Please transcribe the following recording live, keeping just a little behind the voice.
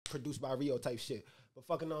produced by Rio type shit. But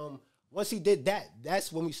fucking once he did that,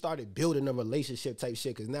 that's when we started building a relationship type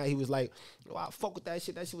shit. Cause now he was like, yo, I fuck with that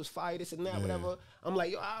shit. That shit was fire, this and that, whatever. I'm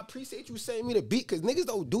like, yo, I appreciate you sending me the beat. Cause niggas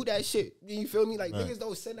don't do that shit. You feel me? Like niggas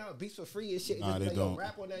don't send out beats for free and shit. Nah, just they like, don't. yo,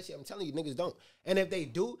 rap on that shit. I'm telling you, niggas don't. And if they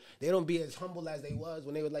do, they don't be as humble as they was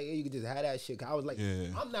when they was like, yeah, you could just have that shit. Cause I was like,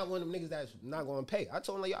 I'm not one of them niggas that's not gonna pay. I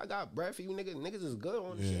told him like, yo, I got bread for you niggas. Niggas is good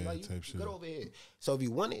on this shit. Like, you good over here. So if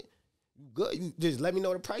you want it, you good. You just let me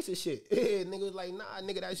know the price of shit. Nigga was like, nah,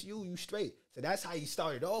 nigga, that's you straight. So that's how he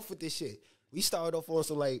started off with this shit. We started off on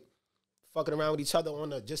some like fucking around with each other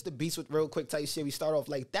on just the beats with real quick type shit. We started off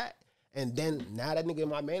like that. And then now that nigga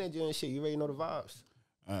my manager and shit, you already know the vibes.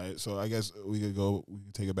 All right, so I guess we could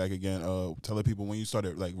take it back again. Tell the people when you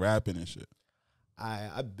started like rapping and shit.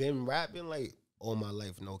 I've been rapping like all my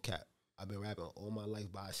life, no cap. I've been rapping all my life,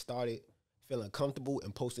 but I started feeling comfortable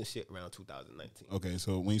and posting shit around 2019. Okay,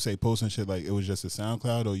 so when you say posting shit, like it was just a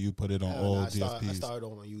SoundCloud or you put it on all DSPs? I started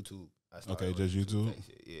on YouTube. Okay, just YouTube?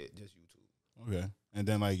 Yeah, just YouTube. Okay. And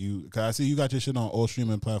then like cause I see you got your shit on all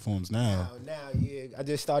streaming platforms now. Now, yeah. I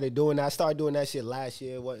just started doing that. I started doing that shit last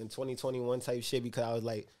year, in 2021 type shit, because I was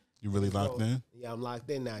like, you really locked in? Yeah, I'm locked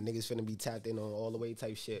in now. Niggas finna be tapped in on all the way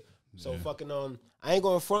type shit. So fucking I ain't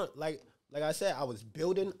going front. Like I said, I was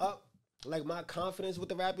building up like my confidence with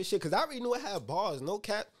the rapping shit, cause I already knew I had bars, no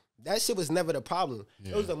cap. That shit was never the problem.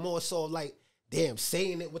 It was a more so like, damn,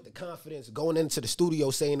 saying it with the confidence, going into the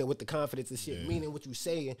studio saying it with the confidence and shit, meaning what you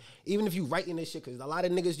saying. Even if you writing this shit, because a lot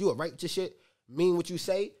of niggas, you will write your shit, mean what you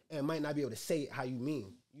say, and might not be able to say it how you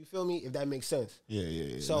mean. You feel me? If that makes sense.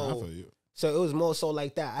 Yeah. So, no, I feel you. So it was more so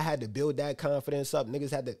like that. I had to build that confidence up.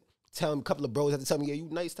 Niggas had to tell me, a couple of bros had to tell me, yeah, you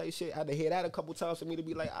nice type shit. I had to hear that a couple times for me to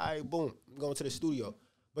be like, all right, boom, I'm going to the studio.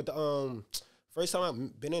 But the first time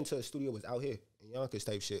I've been into a studio was out here in Yonkers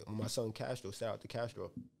type shit with my son Castro. Shout out to Castro.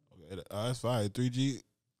 Okay, that's fine. 3G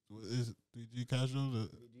is 3G Castro.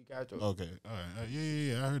 3G Castro. Okay, all right.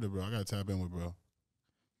 Yeah. I heard it, bro. I gotta tap in with bro.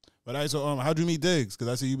 But all right, so how'd you meet Diggs? Because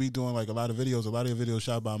I see you be doing like a lot of videos. A lot of your videos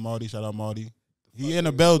shot by Marty. Shout out Marty. He in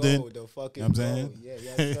the building. The fucking you know what I'm saying? Yeah,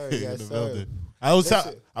 yes, sir. Yes, sir.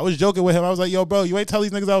 I was joking with him. I was like, yo, bro, you ain't tell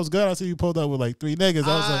these niggas I was good. I see you pulled up with like 3 niggas.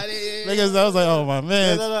 I was like, oh my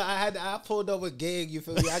man. No. I pulled up with Gig, you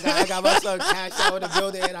feel me? I got my son Cash Out in the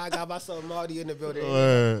building, and I got my son Marty in the building.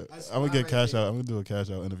 I'm gonna get Cash Out. I'm gonna do a Cash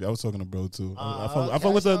Out interview. I was talking to bro too. I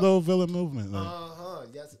fuck with the little villain movement. Like.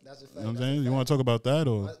 Yes, that's a fact. You know what I'm saying? You want to talk about that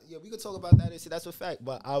or? Yeah, we could talk about that and shit. That's a fact.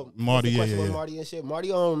 But Marty, yeah. Marty and shit.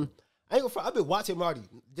 Marty, I ain't gonna. I've been watching Marty,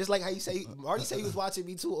 just like how you say. Marty said he was watching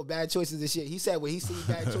me too on Bad Choices and shit. He said when he seen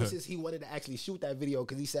Bad Choices, he wanted to actually shoot that video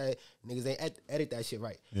because he said niggas ain't edit that shit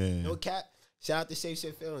right. Yeah. No cap. Shout out to Shape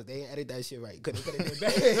Shit Films. They ain't edit that shit right. They could have did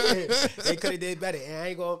better. They could have did better. And I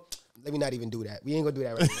ain't gonna. Let me not even do that. We ain't gonna do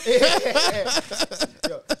that right.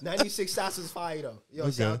 Yo, 96 shots was fire though. Yo,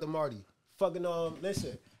 okay. Shout out to Marty. Fucking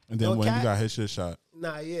listen. And then when you got his shit shot.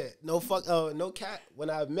 Nah, yeah. No cat. When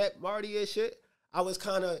I met Marty and shit, I was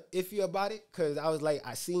kind of iffy about it because I was like,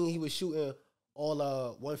 I seen he was shooting all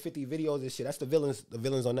 150 videos and shit. That's the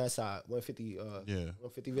villains on that side. 150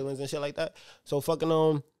 150 villains and shit like that. So fucking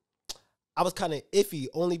I was kind of iffy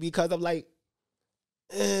only because I'm like,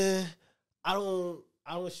 I don't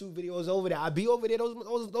shoot videos over there. I be over there.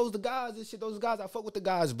 Those the guys and shit. Those guys, I fuck with the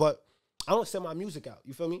guys, but I don't send my music out.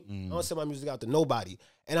 You feel me? I don't send my music out to nobody.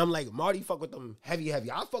 And I'm like, Marty fuck with them heavy. I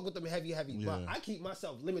fuck with them heavy. Yeah. But I keep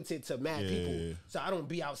myself limited to mad people. So I don't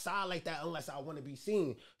be outside like that unless I want to be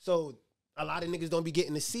seen. So a lot of niggas don't be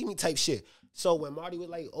getting to see me type shit. So when Marty was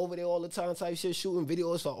like over there all the time type shit, shooting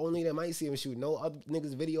videos for only them, I ain't see him shoot no other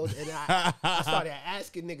niggas videos. And I started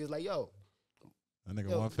asking niggas like, yo, that nigga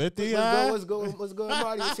 150, what's good,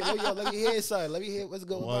 Marty? And shit. Yo, let me hear it, son. Let me hear what's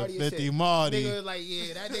good, Marty. 150 Marty. Nigga was like,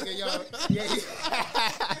 yeah, that nigga, yo, yeah.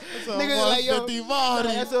 Nigga like, yo, Marty.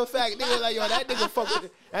 That's a fact. Nigga was like, yo, that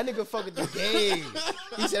nigga fuck with the gang.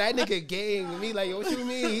 He said that nigga gang. Me like, yo, what you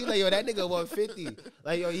mean? He like, yo, that nigga 150.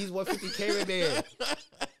 Like, yo, he's 150 cameraman.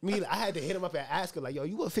 Me, I had to hit him up and ask him like, yo,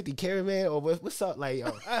 you 150 cameraman or what's up? Like,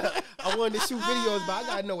 yo, I wanted to shoot videos, but I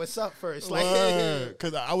gotta know what's up first. Like,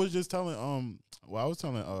 because I was just telling I was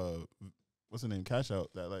telling what's the name, Cash Out,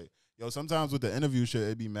 that like, yo, sometimes with the interview shit,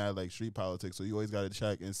 it be mad like street politics, so you always gotta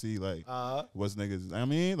check and see like what's niggas. I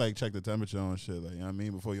mean, like check the temperature on shit, like you know what I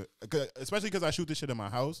mean, before you, especially because I shoot this shit in my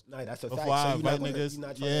house. Nah, that's a fact. So I invite niggas,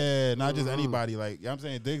 not just anybody. Like, you know what I'm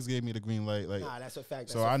saying, Diggs gave me the green light. Like, nah, that's a fact.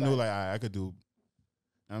 So I knew like I could do.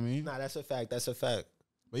 I mean, nah, that's a fact. That's a fact.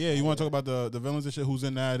 But yeah, you want to talk about the villains and shit? Who's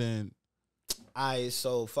in that? And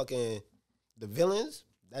so fucking the villains.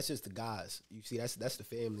 That's just the guys. You see, that's the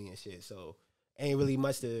family and shit. So, ain't really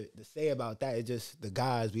much to say about that. It's just the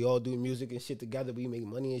guys. We all do music and shit together. We make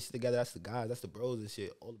money and shit together. That's the guys. That's the bros and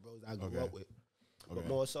shit. All the bros I grew up with. But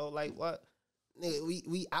more so, like, what? Nigga,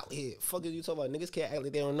 we out here. Fuck is you talking about? Niggas can't act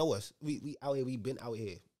like they don't know us. We out here. We been out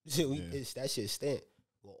here. It's that shit stand.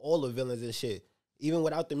 Well, all the villains and shit. Even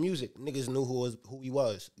without the music, niggas knew who he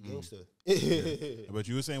was. Gangster. But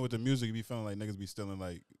you were saying with the music, you be feeling like niggas be stealing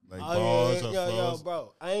like bars or flows. Yo,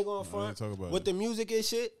 bro. I ain't going front. Talk about with the music and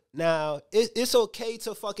shit. Now, it's okay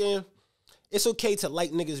to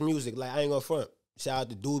like niggas' music. Like, I ain't gonna front. Shout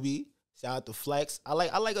out to Doobie. Shout out to Flex. I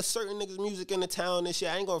like a certain niggas' music in the town and shit.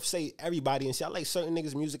 I ain't gonna say everybody and shit. I like certain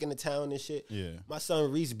niggas' music in the town and shit. Yeah. My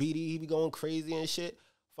son Reese Beatty, he be going crazy and shit.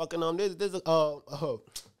 Fucking there's a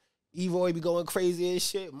Evoy be going crazy and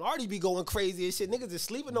shit. Marty be going crazy and shit. Niggas is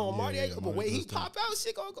sleeping on Marty. But wait, he pop out,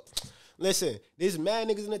 shit gonna go. Listen, there's mad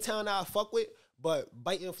niggas in the town that I fuck with, but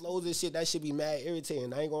biting flows and shit, that shit be mad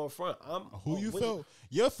irritating. I ain't going front. Who you feel?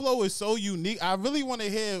 Your flow is so unique. I really want to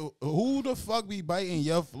hear who the fuck be biting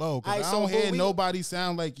your flow. Cause I don't hear nobody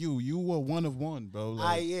sound like you. You were one of one, bro.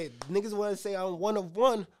 Like, niggas want to say I'm one of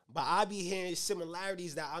one, but I be hearing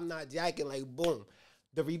similarities that I'm not jacking. Like, boom.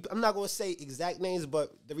 I'm not going to say exact names,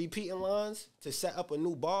 but the repeating lines to set up a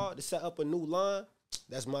new bar, to set up a new line,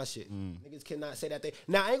 that's my shit. Niggas cannot say that.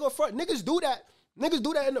 Now, I ain't going to front. Niggas do that. Niggas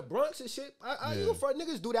do that in the Bronx and shit. I ain't going to front.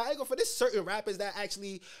 Niggas do that. I ain't going to front. There's certain rappers that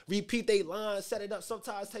actually repeat their lines, set it up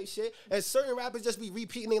sometimes type shit. And certain rappers just be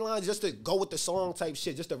repeating their lines just to go with the song type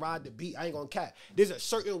shit, just to ride the beat. I ain't going to cap. There's a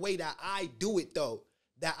certain way that I do it, though,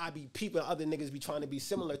 that I be peeping other niggas be trying to be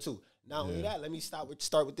similar to. Not only that, let me start with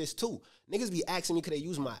this too. Niggas be asking me, could they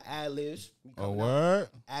use my ad-libs? Oh, word?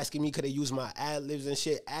 Asking me, could they use my ad-libs and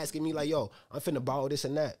shit? Asking me like, yo, I'm finna borrow this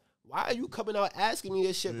and that. Why are you coming out asking me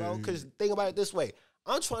this shit, bro? Because think about it this way.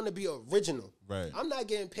 I'm trying to be original. Right. I'm not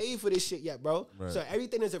getting paid for this shit yet, bro. Right. So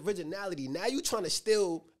everything is originality. Now you trying to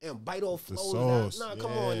steal and bite off flows. Nah,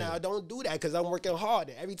 come on now. Don't do that because I'm working hard.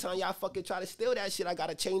 And every time y'all fucking try to steal that shit, I got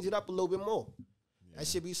to change it up a little bit more. That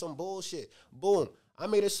should be some bullshit. Boom. I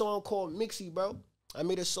made a song called Mixie, bro. I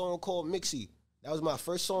made a song called Mixie. That was my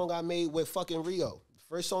first song I made with fucking Rio.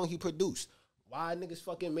 First song he produced. Why niggas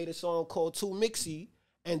fucking made a song called Too Mixie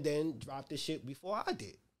and then dropped the shit before I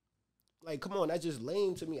did? Like, come on, that's just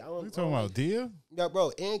lame to me. I don't. You talking about Dia? Yeah,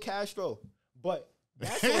 bro, and Castro. But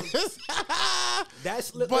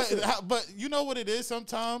that's but you know what it is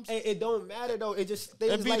sometimes. It don't matter though. It just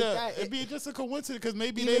things like that. It be just a coincidence because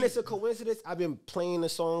maybe it's a coincidence. I've been playing the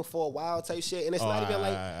song for a while type shit, and it's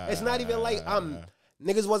not even like I'm.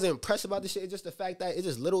 Niggas wasn't impressed about the shit. It's just the fact that it's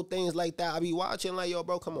just little things like that. I be watching like, yo,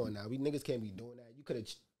 bro, come on now. We niggas can't be doing that. You could have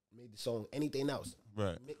made the song anything else.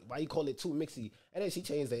 Right. Why you call it Too Mixy? And then she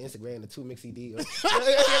changed the Instagram to Too Mixy D.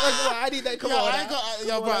 I need that. Come on.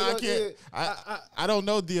 I can't. I don't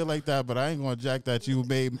know Dia like that, but I ain't gonna jack that you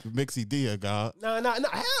made Mixy Dia, God. Nah.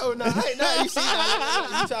 Hell no. You see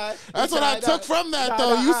that? That's what I took from that,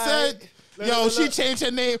 though. You said, yo, she changed her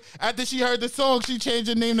name after she heard the song. She changed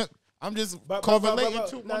her name. I'm just correlating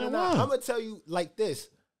to one. I'm gonna tell you like this.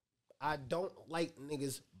 I don't like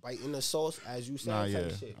niggas biting the sauce, as you said.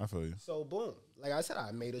 Type shit. I feel you. So boom, like I said,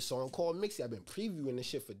 I made a song called Mixie. I've been previewing this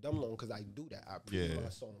shit for dumb long because I do that. I preview my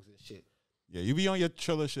songs and shit. Yeah, you be on your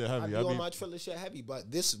Triller shit heavy. I be on my Triller shit heavy,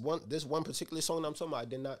 but this one particular song that I'm talking about, I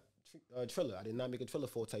did not Triller. I did not make a Triller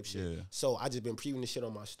for type shit. Yeah. So I just been previewing this shit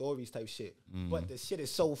on my stories type shit. But the shit is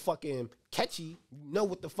so fucking catchy. You know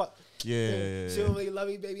what the fuck? Yeah. She don't really love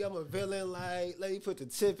me, baby. I'm a villain. Like, let me put the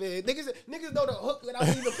tip in. Niggas know the hook without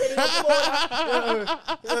even putting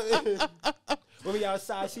it on. When we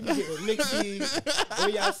outside, she be getting Mixie.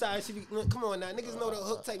 When we outside, she be, come on now. Niggas know the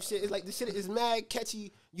hook type shit. It's like the shit is mad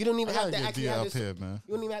catchy. You don't even have to actually have this. You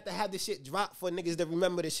don't even have to have the shit drop for niggas to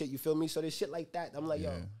remember this shit. You feel me? So this shit like that, I'm like,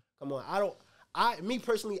 yo. Come on, me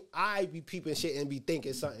personally, I be peeping shit and be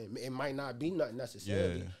thinking something. It might not be nothing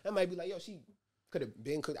necessarily. Yeah. It might be like, yo, she could have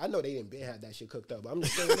been cooked. I know they didn't have that shit cooked up, but I'm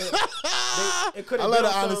just saying that it could have been. I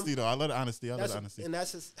love the honesty though. I love the honesty. And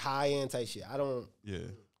that's just high end type shit. I don't. Yeah.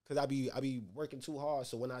 Cause I be working too hard.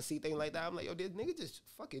 So when I see things like that, I'm like, yo, this nigga just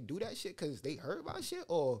fucking do that shit because they heard about shit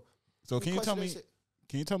or. So can you tell me?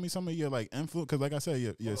 Can you tell me some of your like influence? Because like I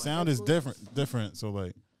said, your sound is different. So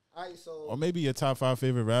like. All right, so or maybe your top 5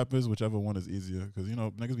 favorite rappers, whichever one is easier, because you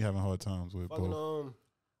know niggas be having hard times with both.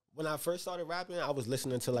 When I first started rapping, I was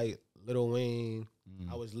listening to like Lil Wayne.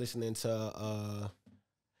 I was listening to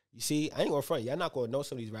you see, I ain't gonna front. Y'all not gonna know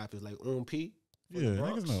some of these rappers like P. Yeah,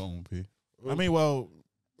 niggas know P. I mean, well,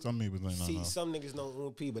 some niggas know. See, some niggas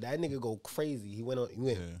know P, but that nigga go crazy. He went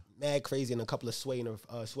mad crazy in a couple of Sway in the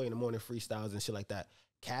Morning freestyles and shit like that.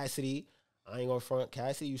 Cassidy, I ain't gonna front.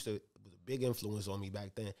 Cassidy was a big influence on me back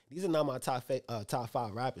then. These are not my top 5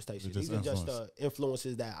 rappers type shit. These are just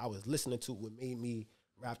influences that I was listening to what made me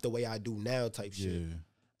rap the way I do now type shit.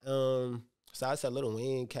 So I said Lil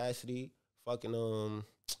Wayne, Cassidy, fucking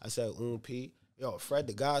I said P. Yo, Fred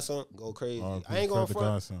the Godson, go crazy. I ain't going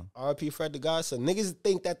front. R.P. Fred the Godson. Niggas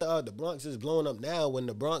think that the Bronx is blowing up now when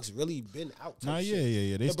the Bronx really been out.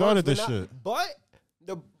 Yeah. They started this shit. But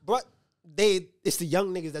it's the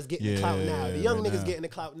young niggas that's getting the clout now. The young niggas getting the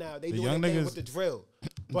clout now. They doing their thing with the drill.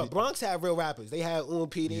 But Bronx had real rappers. They had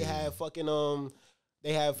P. They had fucking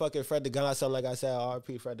they had fucking Fred the Godson. Like I said,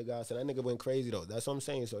 R.P. Fred the Godson. That nigga went crazy though. That's what I'm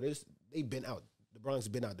saying. So they been out. The Bronx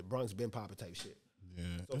been out. The Bronx been popping type shit.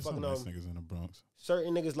 Yeah, so there's some nice niggas in the Bronx.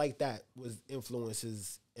 Certain niggas like that was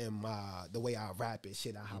influences in the way I rap and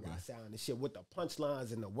shit, how I sound and shit, with the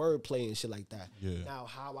punchlines and the wordplay and shit like that. Yeah. Now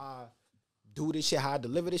how I do this shit, how I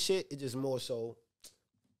deliver this shit, it's just more so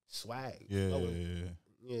swag. Yeah.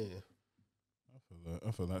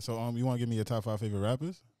 I feel that. So you want to give me your top 5 favorite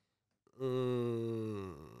rappers? I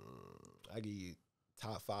give you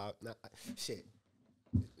top 5. Nah, shit.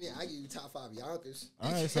 Yeah, I give you top 5 Yonkers.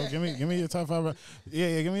 All right, so give me your top 5.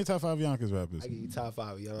 Yeah, give me your top 5 Yonkers rappers. I give you top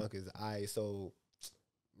 5 Yonkers. All right, so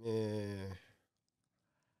damn,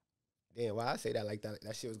 why I say that like that?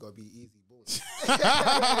 That shit was gonna be easy. Yo,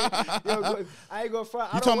 I ain't gonna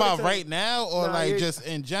front. You talking about right now or just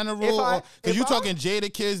in general? Because you talking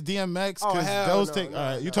Jada Kids, DMX? Because those take. All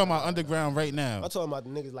right, you talking about underground right now? I'm talking about the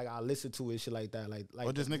niggas like I listen to and shit like that. Like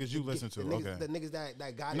or just niggas you listen to? Okay. The niggas that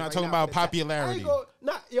got. You're not talking about popularity.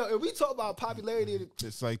 If we talk about popularity,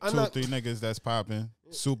 it's like 2 or 3 niggas that's popping,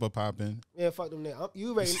 super popping. Yeah, fuck them niggas.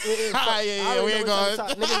 You ready? Yeah, we ain't going.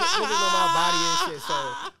 Niggas know my body and shit. So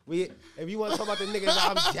if you want to talk about the niggas that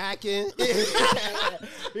I'm jacking.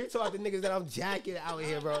 We talk about the niggas that I'm jacking out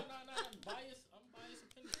here, bro.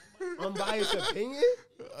 Unbiased opinion?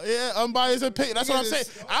 Yeah, unbiased opinion. That's what I'm saying.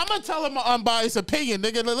 I'm going to tell him an unbiased opinion.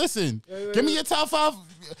 Nigga, listen. Give me your top 5.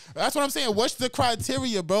 That's what I'm saying. What's the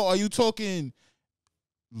criteria, bro? Are you talking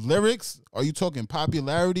lyrics? Are you talking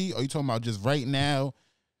popularity? Are you talking about just right now?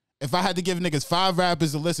 If I had to give niggas 5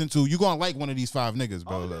 rappers to listen to, you going to like one of these 5 niggas,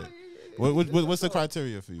 bro. What's the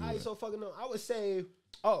criteria for you? All right, so fucking I would say,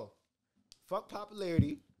 fuck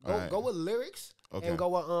popularity. Go with lyrics and go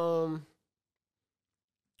with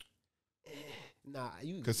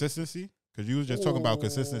consistency. Because you was just talking about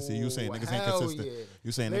consistency. You saying niggas ain't consistent. Yeah.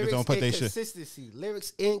 You saying lyrics niggas don't put their shit. Consistency,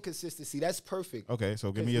 lyrics and consistency. That's perfect. Okay,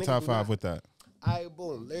 so give me your top 5 with that. All right,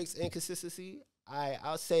 boom. Lyrics and consistency.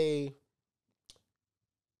 I'll say,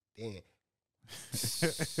 damn.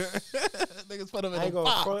 Niggas put them in I ain't the gonna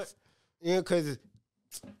box. front. Yeah, because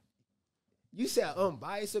you said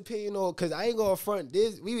unbiased opinion, or because I ain't gonna front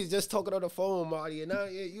this. We was just talking on the phone, Marty, and now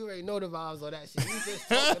you already know the vibes on that shit. We just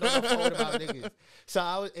talking on the phone about niggas.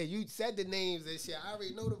 So and you said the names and shit. I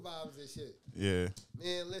already know the vibes and shit. Yeah.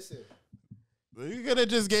 Man, listen. You could have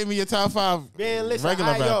just gave me your top 5 regular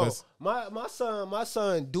rappers. My son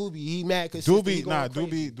Doobie, he mad because Doobie is nice.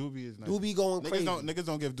 Doobie going crazy. Niggas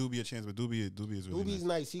don't give Doobie a chance, but Doobie is really Doobie's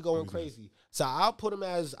nice. He going crazy. So I'll put him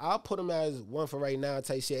as one for right now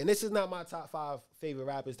type shit. And this is not my top 5 favorite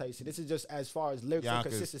rappers type shit. This is just as far as lyrics and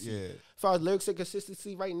consistency. Yeah. As far as lyrics and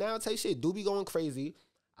consistency right now type shit, Doobie going crazy.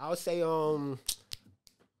 I'll say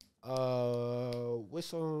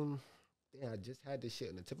what's I just had this shit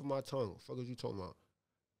on the tip of my tongue. What the fuck is you talking about?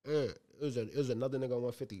 It was another nigga on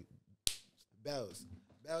 150. Bells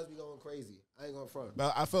be going crazy. I ain't going front.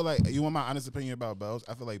 But I feel like, you want my honest opinion about Bells?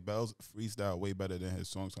 I feel like Bells freestyle way better than his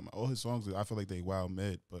songs. All his songs, I feel like they wild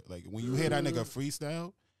mid. But like when you hear that nigga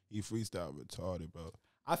freestyle, he freestyle retarded, bro.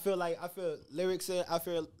 I feel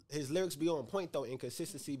his lyrics be on point though, and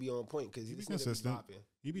consistency be on point because he's consistent.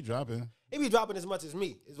 He be dropping. He be dropping as much as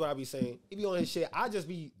me, is what I be saying. He be on his shit. I just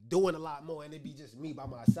be doing a lot more, and it be just me by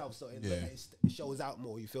myself, so it shows out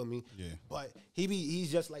more. You feel me? Yeah. But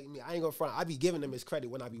he's just like me. I ain't gonna front. I be giving him his credit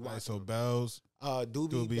when I be watching. Right, so Bells,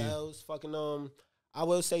 Doobie, Bells, fucking I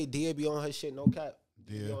will say Dia be on her shit, no cap.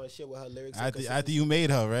 Yeah. Doing shit with her lyrics. After you made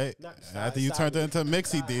her, right? After you turned her into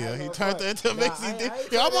Mixie Dia. He turned her into Mixie Dia.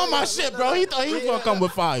 Yo, I'm on my shit, bro. He thought he was going to come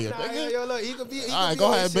with fire. Yo, look, he could be. All right,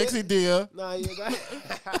 go ahead, Mixie Dia. Nah, you got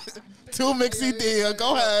 2 Mixie Dia.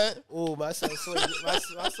 Go ahead. Oh, my son swing. My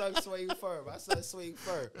son swing fur. My son swing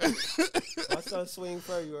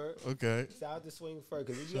fur, you heard? Okay. Shout out to Swing Fur,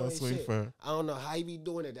 because if you on shit, I don't know how he be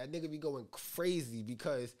doing it. That nigga be going crazy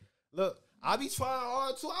because, look, I be trying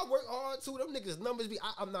hard too. I work hard too. Them niggas numbers be.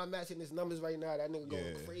 I'm not matching his numbers right now. That nigga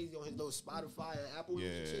going crazy on his little Spotify and Apple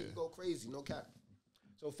Music shit. He go crazy, no cap.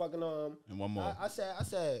 So fucking And one more. I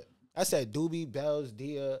said Doobie, Bells,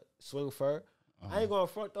 Dia, Swing Fur. I ain't going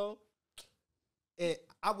front though. And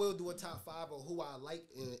I will do a top 5 of who I like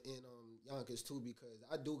in Yonkers too, because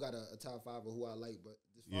I do got a top 5 of who I like. But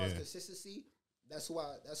as far as consistency, that's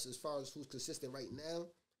as far as who's consistent right now.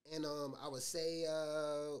 And I would say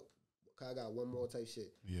I got one more type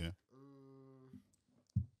shit. Yeah.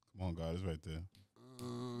 Come on, God, it's right there.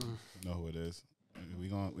 You know who it is. We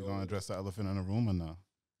gonna address the elephant in the room or not?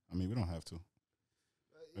 I mean, we don't have to.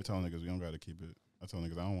 I tell niggas we don't gotta keep it. I tell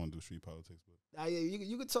niggas I don't want to do street politics, but yeah,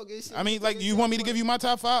 you can talk your shit. I mean, like, you want me to give you my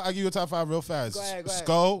top 5? I give you a top 5 real fast. Go ahead.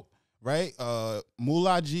 Skull, right?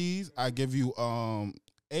 Moolah G's. I give you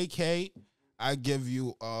AK. I give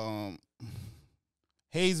you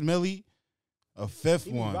Hayes Millie, a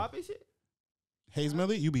 5th one. Shit? Hayes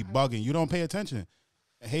Millie, you be bugging. You don't pay attention.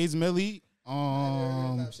 Hayes Millie.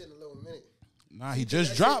 Nah, he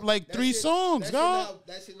just dropped like 3 songs, dog.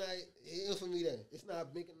 That shit not it for me then. It's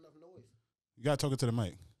not making enough noise. You gotta talk it to the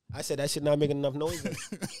mic. I said that shit not making enough noise. Oh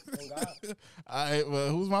God. All right, well,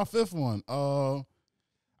 who's my 5th one?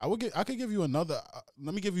 I could give you another.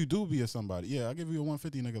 Let me give you Doobie or somebody. Yeah, I'll give you a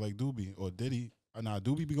 150 nigga like Doobie or Diddy. Nah,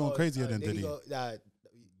 Doobie be going crazier than Diddy.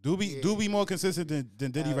 Doobie more consistent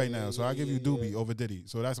than Diddy right now. So I'll give you Doobie over Diddy.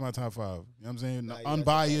 So that's my top 5. You know what I'm saying?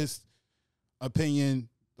 Unbiased opinion.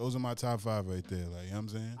 Those are my top 5 right there. Like, you know what I'm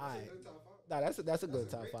saying? All right. Nah, that's a good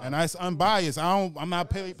top 5. And that's unbiased. I'm not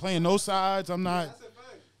playing no sides. I'm not.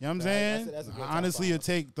 You know what I'm saying? Honestly, it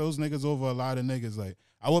take those niggas over a lot of niggas. Like,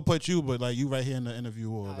 I would put you, but like you right here in the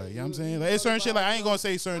interview, or like, you know what I'm saying? Like, it's certain shit. Like, I ain't gonna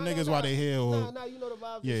say certain niggas while they here. Or you know the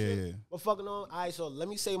vibe. Yeah. But fucking on. All right, so let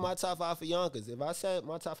me say my top 5 for Yonkers. If I said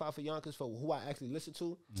my top 5 for Yonkers for who I actually listen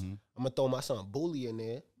to, I'm gonna throw my son Bully in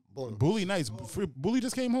there. Boom. Bully, nice. Bully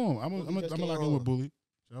just came home. I'm gonna lock in with Bully.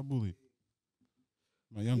 Shout out Bully.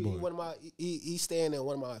 My young boy. He's staying in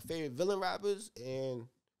one of my favorite villain rappers, and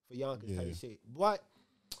for Yonkers type shit. But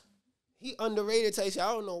he underrated type shit.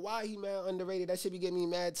 I don't know why he mad underrated. That shit be getting me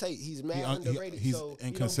mad tight. He's mad underrated. He's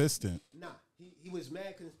inconsistent. He was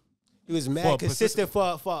mad. He was mad consistent for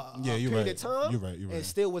a period of time. You're right. And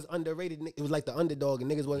still was underrated. It was like the underdog,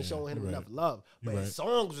 and niggas wasn't showing him enough love. But his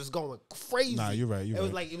songs was going crazy. Nah, you're right. It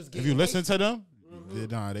was like it was. If you listen to them,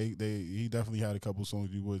 he definitely had a couple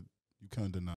songs you couldn't deny.